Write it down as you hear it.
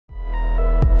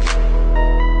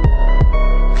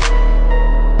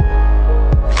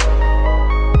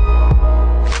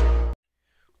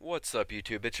What's up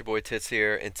YouTube, it's your boy Tits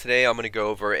here, and today I'm going to go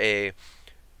over a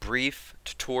brief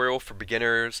tutorial for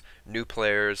beginners, new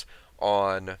players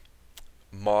on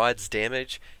mods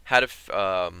damage,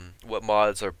 what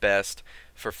mods are best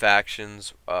for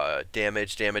factions,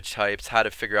 damage types, how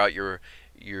to figure out your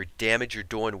damage you're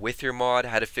doing with your mod,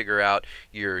 how to figure out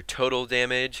your total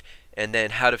damage, and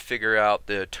then how to figure out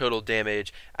the total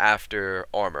damage after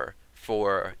armor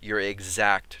for your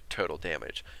exact total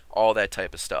damage, all that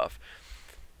type of stuff.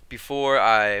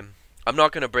 I'm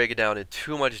not going to break it down in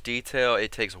too much detail.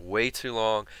 It takes way too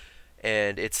long,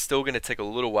 and it's still going to take a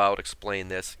little while to explain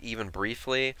this, even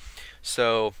briefly.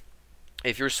 So,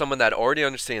 if you're someone that already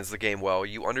understands the game well,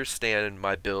 you understand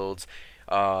my builds,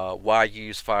 why you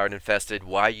use Fire and Infested,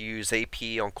 why you use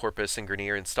AP on Corpus and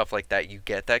Grenier and stuff like that, you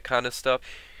get that kind of stuff,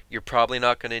 you're probably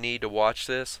not going to need to watch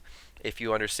this. If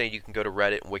you understand, you can go to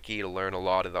Reddit and Wiki to learn a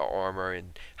lot of the armor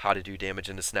and how to do damage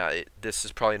and this and that. This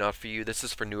is probably not for you. This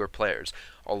is for newer players.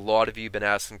 A lot of you have been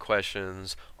asking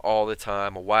questions all the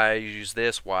time. Why I use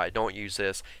this, why I don't use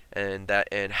this, and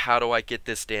how do I get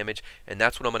this damage? And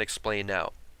that's what I'm going to explain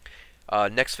now.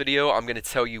 Next video, I'm going to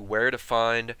tell you where to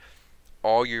find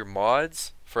all your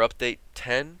mods for update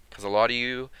 10, because a lot of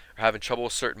you are having trouble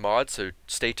with certain mods, so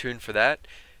stay tuned for that.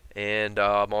 And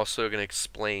I'm also going to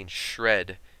explain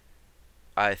Shred,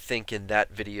 I think, in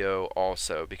that video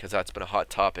also, because that's been a hot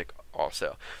topic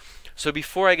also. So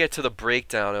before I get to the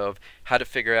breakdown of how to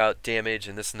figure out damage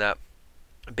and this and that,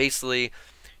 basically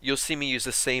you'll see me use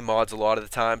the same mods a lot of the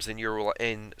times,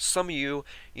 and some of you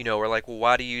are like, well,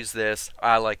 why do you use this?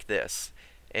 I like this.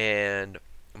 And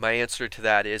my answer to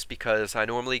that is because I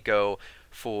normally go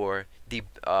for the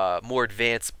more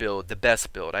advanced build, the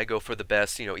best build. I go for the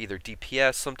best, either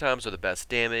DPS sometimes or the best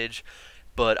damage.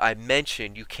 But I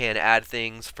mentioned you can add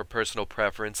things for personal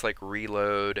preference like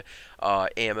reload,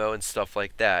 ammo, and stuff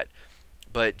like that.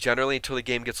 But generally, until the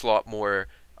game gets a lot more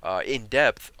in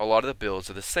depth, a lot of the builds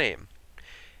are the same.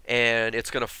 And it's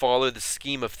going to follow the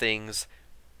scheme of things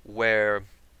where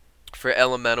for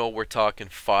elemental, we're talking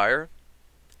fire.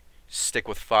 Stick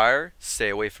with fire. Stay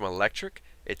away from electric.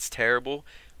 It's terrible.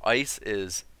 Ice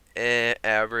is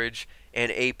average.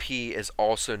 And AP is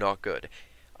also not good.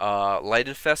 Light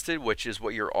Infested, which is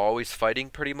what you're always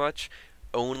fighting pretty much,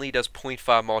 only does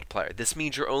 0.5 multiplier. This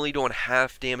means you're only doing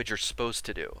half damage you're supposed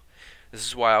to do. This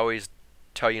is why I always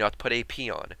tell you not to put AP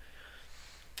on.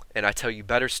 And I tell you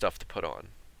better stuff to put on.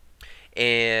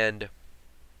 And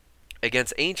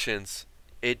against Ancients,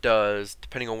 it does,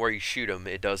 depending on where you shoot them,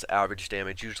 it does average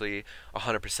damage, usually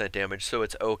 100% damage, so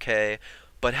it's okay.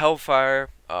 But Hellfire,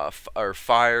 or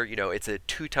Fire, it's a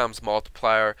 2 times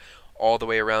multiplier all the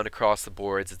way around across the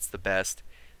boards. It's the best.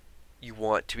 You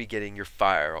want to be getting your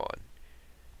fire on.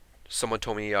 Someone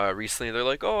told me recently, they're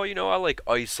like, oh, I like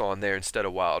ice on there instead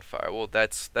of wildfire. Well,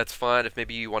 that's fine if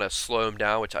maybe you want to slow them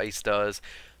down, which ice does.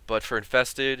 But for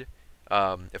infested,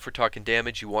 if we're talking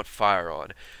damage, you want fire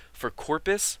on. For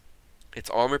Corpus, it's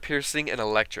armor piercing and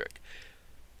electric.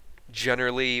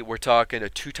 Generally, we're talking a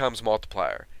 2 times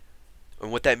multiplier.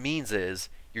 And what that means is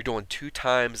you're doing 2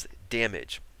 times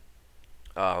damage.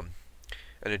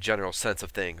 In a general sense of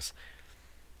things,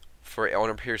 for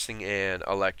armor piercing and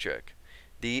electric.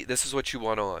 This is what you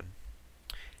want on.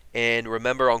 And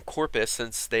remember, on Corpus,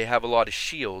 since they have a lot of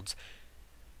shields,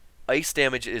 ice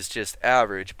damage is just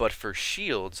average, but for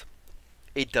shields,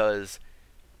 it does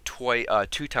 2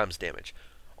 times damage.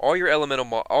 All your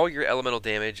elemental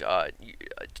damage,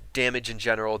 damage in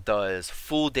general, does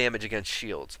full damage against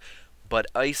shields, but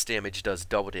ice damage does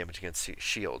double damage against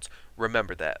shields.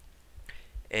 Remember that.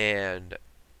 And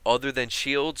other than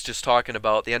shields, just talking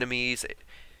about the enemies,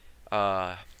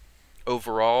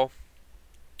 overall,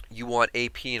 you want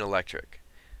AP and electric.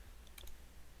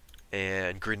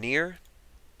 And Grenier,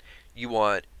 you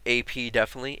want AP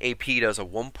definitely. AP does a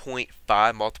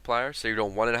 1.5 multiplier, so you're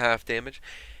doing 1.5 damage.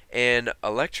 And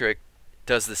electric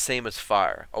does the same as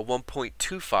fire, a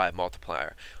 1.25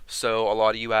 multiplier. So a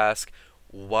lot of you ask,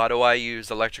 why do I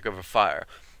use electric over fire?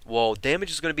 Well,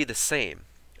 damage is going to be the same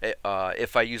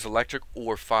if I use electric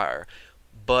or fire,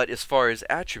 but as far as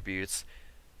attributes,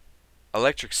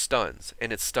 electric stuns,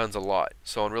 and it stuns a lot.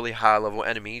 So on really high level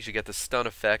enemies, you get the stun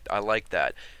effect. I like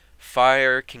that.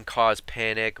 Fire can cause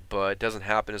panic, but doesn't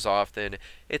happen as often.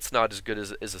 It's not as good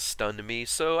as a stun to me,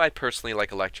 so I personally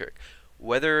like electric.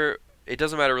 It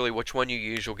doesn't matter really which one you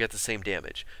use, you'll get the same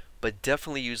damage. But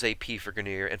definitely use AP for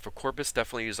Grenier, and for Corpus,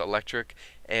 definitely use electric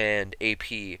and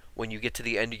AP when you get to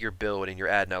the end of your build and you're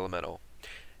adding elemental.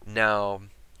 Now,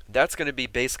 that's going to be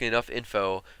basically enough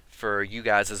info for you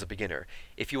guys as a beginner.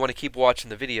 If you want to keep watching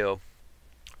the video,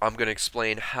 I'm going to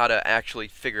explain how to actually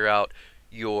figure out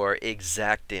your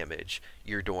exact damage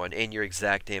you're doing and your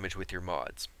exact damage with your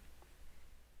mods.